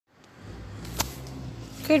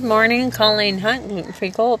Good morning, Colleen Hunt,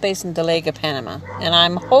 gluten-free gold based in Dolega, Panama. And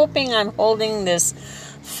I'm hoping I'm holding this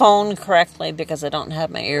phone correctly because I don't have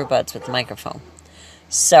my earbuds with the microphone.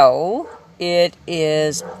 So, it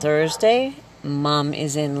is Thursday. Mom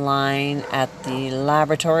is in line at the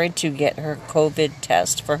laboratory to get her COVID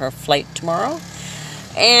test for her flight tomorrow.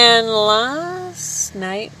 And last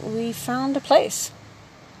night we found a place.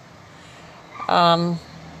 I've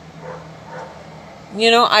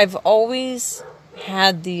always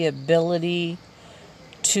had the ability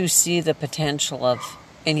to see the potential of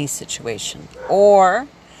any situation. Or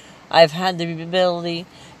I've had the ability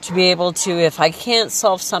to be able to, if I can't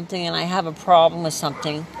solve something and I have a problem with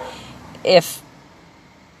something, if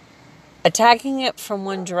attacking it from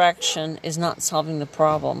one direction is not solving the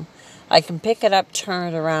problem, I can pick it up,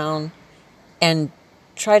 turn it around, and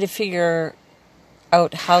try to figure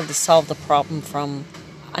out how to solve the problem from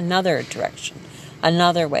another direction,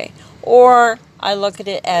 another way. Or I look at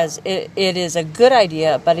it as it is a good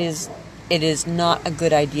idea, but it is not a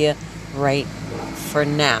good idea right for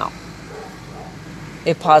now.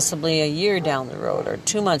 It possibly a year down the road or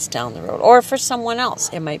 2 months down the road. Or for someone else,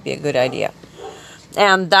 it might be a good idea.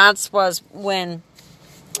 And that was when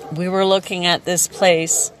we were looking at this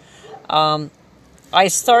place. I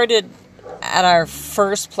started at our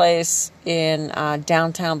first place in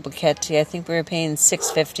downtown Boquete. I think we were paying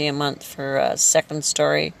 $650 a month for a second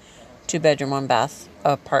story, 2-bedroom, 1-bath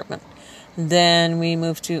apartment. Then we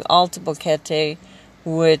moved to Alta Boquete,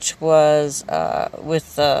 which was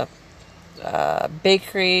with the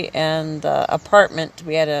bakery and the apartment.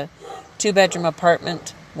 We had a 2-bedroom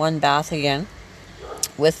apartment, 1-bath again.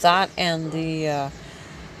 With that and the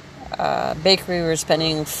bakery, we were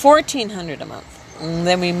spending $1,400 a month. And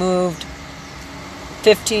then we moved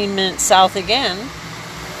 15 minutes south again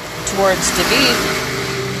towards David,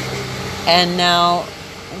 and now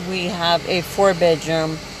we have a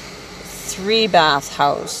 4-bedroom, 3-bath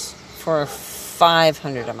house for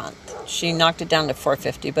 $500 a month. She knocked it down to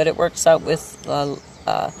 $450, but it works out with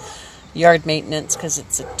yard maintenance because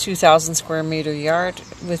it's a 2,000 square meter yard.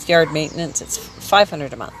 With yard maintenance, it's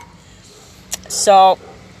 $500 a month. So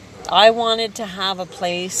I wanted to have a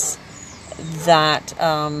place that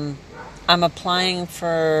I'm applying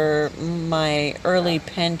for my early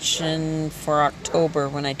pension for October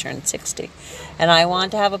when I turn 60. And I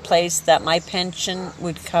want to have a place that my pension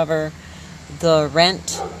would cover the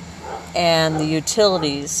rent and the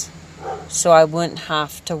utilities so I wouldn't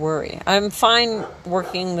have to worry. I'm fine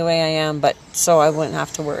working the way I am, but so I wouldn't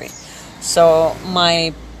have to worry. So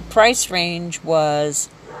my price range was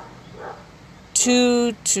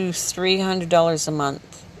 $200 to $300 a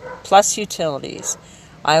month plus utilities.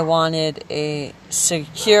 I wanted a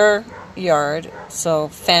secure yard, so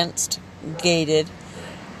fenced, gated,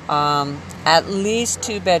 at least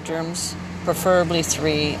 2 bedrooms, preferably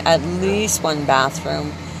 3, at least 1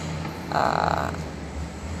 bathroom,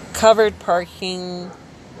 covered parking,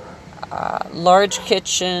 large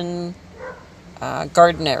kitchen,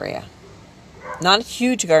 garden area. Not a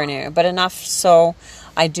huge garden area, but enough so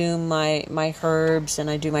I do my herbs and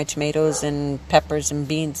I do my tomatoes and peppers and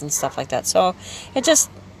beans and stuff like that. So it just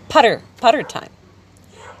putter time.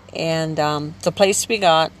 And the place we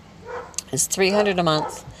got is $300 a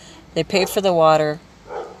month. They pay for the water.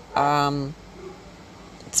 3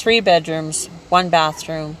 bedrooms, 1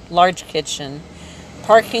 bathroom, large kitchen,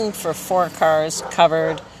 parking for 4 cars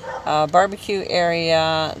covered, barbecue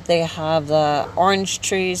area. They have the orange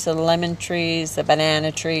trees, the lemon trees, the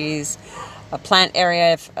banana trees, a plant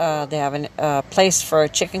area. If they have a place for a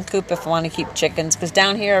chicken coop if I want to keep chickens, because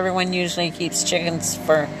down here everyone usually keeps chickens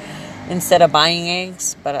for instead of buying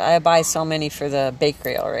eggs, but I buy so many for the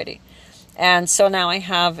bakery already. And so now I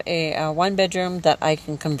have a 1-bedroom that I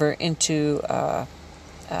can convert into a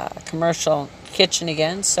commercial kitchen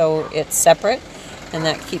again, so it's separate, and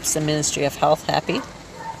that keeps the Ministry of Health happy.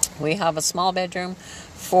 We have a small bedroom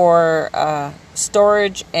for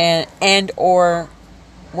storage and or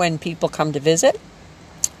when people come to visit,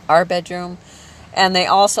 our bedroom. And they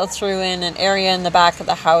also threw in an area in the back of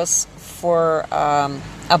the house for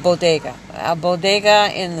a bodega. A bodega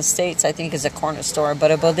in the States, I think, is a corner store,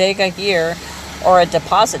 but a bodega here, or a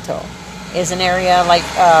deposito, is an area like,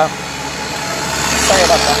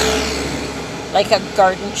 like a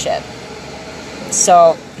garden shed.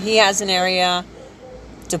 So he has an area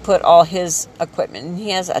to put all his equipment, and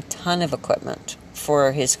he has a ton of equipment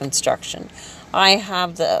for his construction. I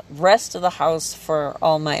have the rest of the house for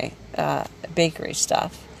all my bakery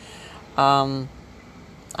stuff. I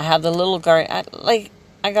have the little garden.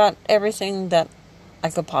 I got everything that I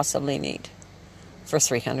could possibly need for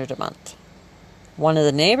 $300 a month. One of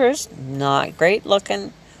the neighbors, not great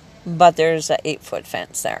looking, but there's an 8-foot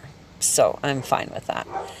fence there. So I'm fine with that.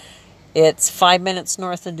 It's 5 minutes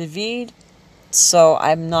north of David. So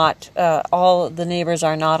I'm not, all the neighbors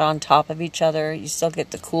are not on top of each other. You still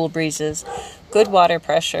get the cool breezes, good water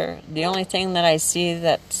pressure. The only thing that I see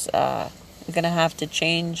that's going to have to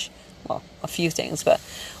change, well, a few things, but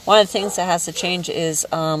one of the things that has to change is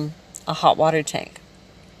a hot water tank.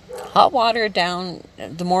 Hot water down,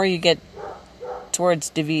 the more you get towards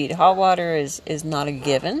David, hot water is not a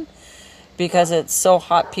given because it's so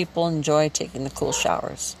hot people enjoy taking the cool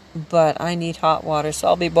showers. But I need hot water, so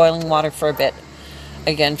I'll be boiling water for a bit.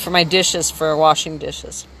 Again, for my dishes, for washing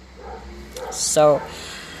dishes. So,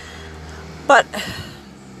 but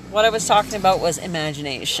what I was talking about was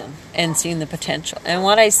imagination and seeing the potential. And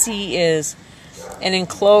what I see is an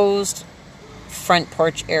enclosed front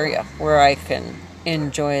porch area where I can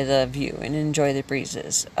enjoy the view and enjoy the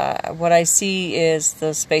breezes. What I see is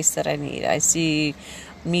the space that I need. I see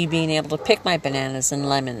me being able to pick my bananas and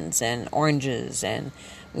lemons and oranges and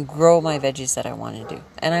grow my veggies that I want to do.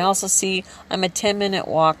 And I also see I'm a 10-minute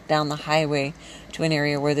walk down the highway to an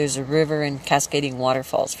area where there's a river and cascading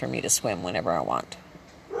waterfalls for me to swim whenever I want.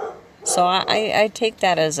 So I take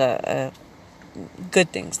that as a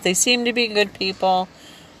good things. They seem to be good people.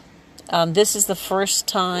 This is the first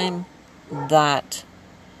time that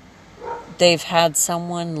they've had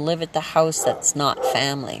someone live at the house that's not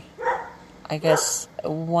family. I guess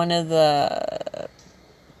one of the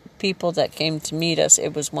people that came to meet us,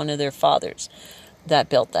 it was one of their fathers that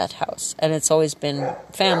built that house. And it's always been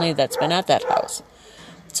family that's been at that house.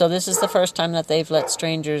 So this is the first time that they've let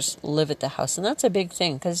strangers live at the house. And that's a big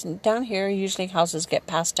thing because down here, usually houses get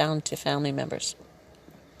passed down to family members.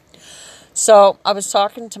 So I was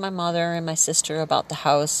talking to my mother and my sister about the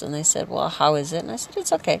house, and they said, well, how is it? And I said,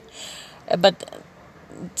 it's okay. But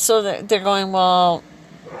so they're going, well,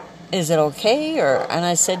 is it okay? And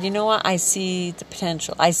I said, you know what? I see the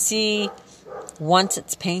potential. I see once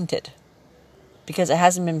it's painted, because it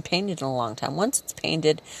hasn't been painted in a long time. Once it's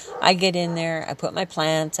painted, I get in there, I put my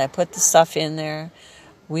plants, I put the stuff in there.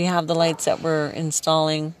 We have the lights that we're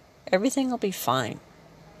installing. Everything will be fine.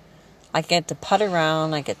 I get to putt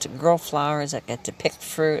around, I get to grow flowers, I get to pick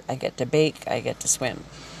fruit, I get to bake, I get to swim.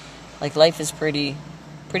 Like, life is pretty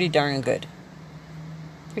darn good.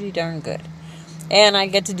 Pretty darn good. And I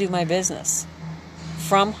get to do my business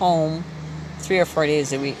from home 3 or 4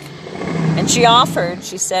 days a week. And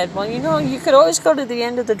she said, well, you could always go to the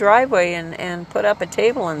end of the driveway and put up a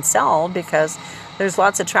table and sell because there's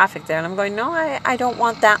lots of traffic there. And I'm going, no, I don't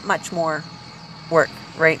want that much more work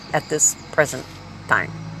right at this present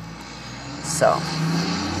time. So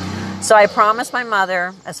I promised my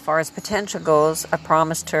mother, as far as potential goes, I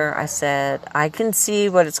promised her, I said, I can see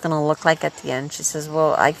what it's going to look like at the end. She says,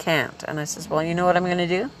 well, I can't. And I says, well, you know what I'm going to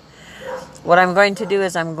do? What I'm going to do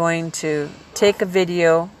is I'm going to take a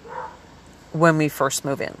video when we first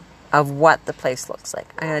move in of what the place looks like.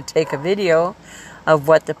 I'm going to take a video of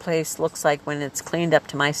what the place looks like when it's cleaned up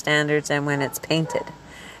to my standards and when it's painted.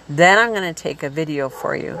 Then I'm going to take a video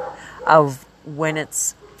for you of when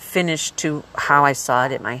it's finished to how I saw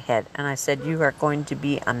it in my head. And I said, you are going to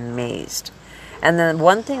be amazed. And then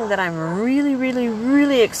one thing that I'm really, really,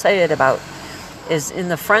 really excited about is in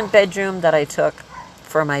the front bedroom that I took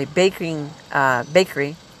for my bakery.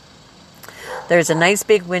 There's a nice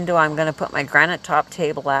big window I'm going to put my granite top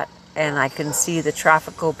table at, and I can see the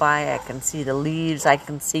traffic go by. I can see the leaves. I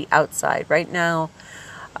can see outside. Right now,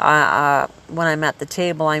 when I'm at the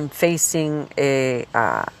table, I'm facing a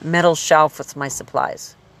metal shelf with my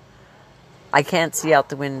supplies. I can't see out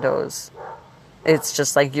the windows. It's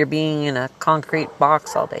just like you're being in a concrete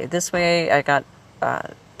box all day. This way, I got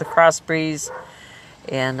the cross breeze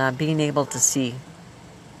and being able to see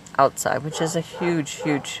outside, which is a huge,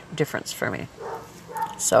 huge difference for me.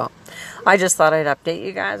 So I just thought I'd update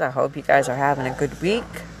you guys. I hope you guys are having a good week.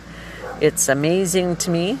 It's amazing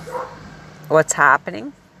to me what's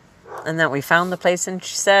happening, and that we found the place. And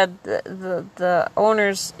she said the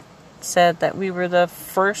owners said that we were the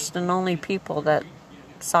first and only people that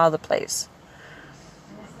saw the place.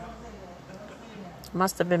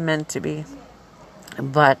 Must have been meant to be.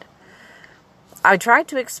 But I tried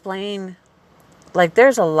to explain, like,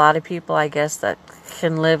 there's a lot of people, I guess, that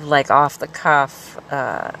can live like off the cuff.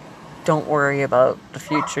 Don't worry about the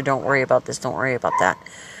future. Don't worry about this. Don't worry about that.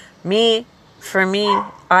 For me,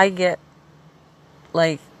 I get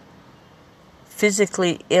like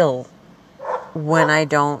physically ill when I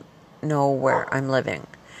don't know where I'm living.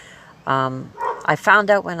 I found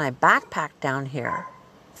out when I backpacked down here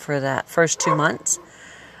for that first 2 months,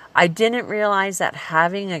 I didn't realize that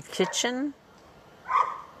having a kitchen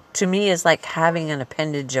to me is like having an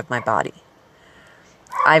appendage of my body.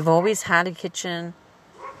 I've always had a kitchen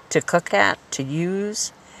to cook at, to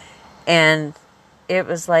use, and it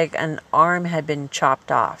was like an arm had been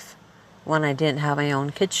chopped off when I didn't have my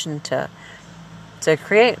own kitchen to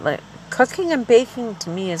create. Like, cooking and baking to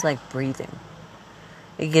me is like breathing.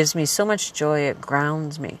 It gives me so much joy. It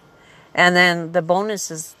grounds me. And then the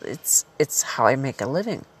bonus is it's how I make a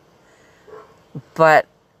living. But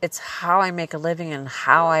it's how I make a living and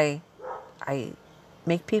how I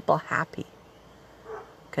make people happy.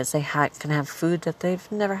 Because they can have food that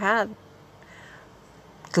they've never had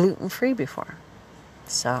gluten-free before.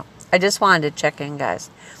 So I just wanted to check in, guys.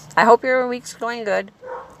 I hope your week's going good.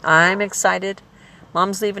 I'm excited.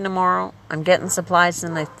 Mom's leaving tomorrow. I'm getting supplies,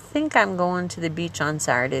 and I think I'm going to the beach on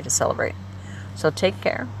Saturday to celebrate. So take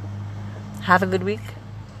care. Have a good week.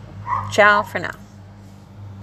 Ciao for now.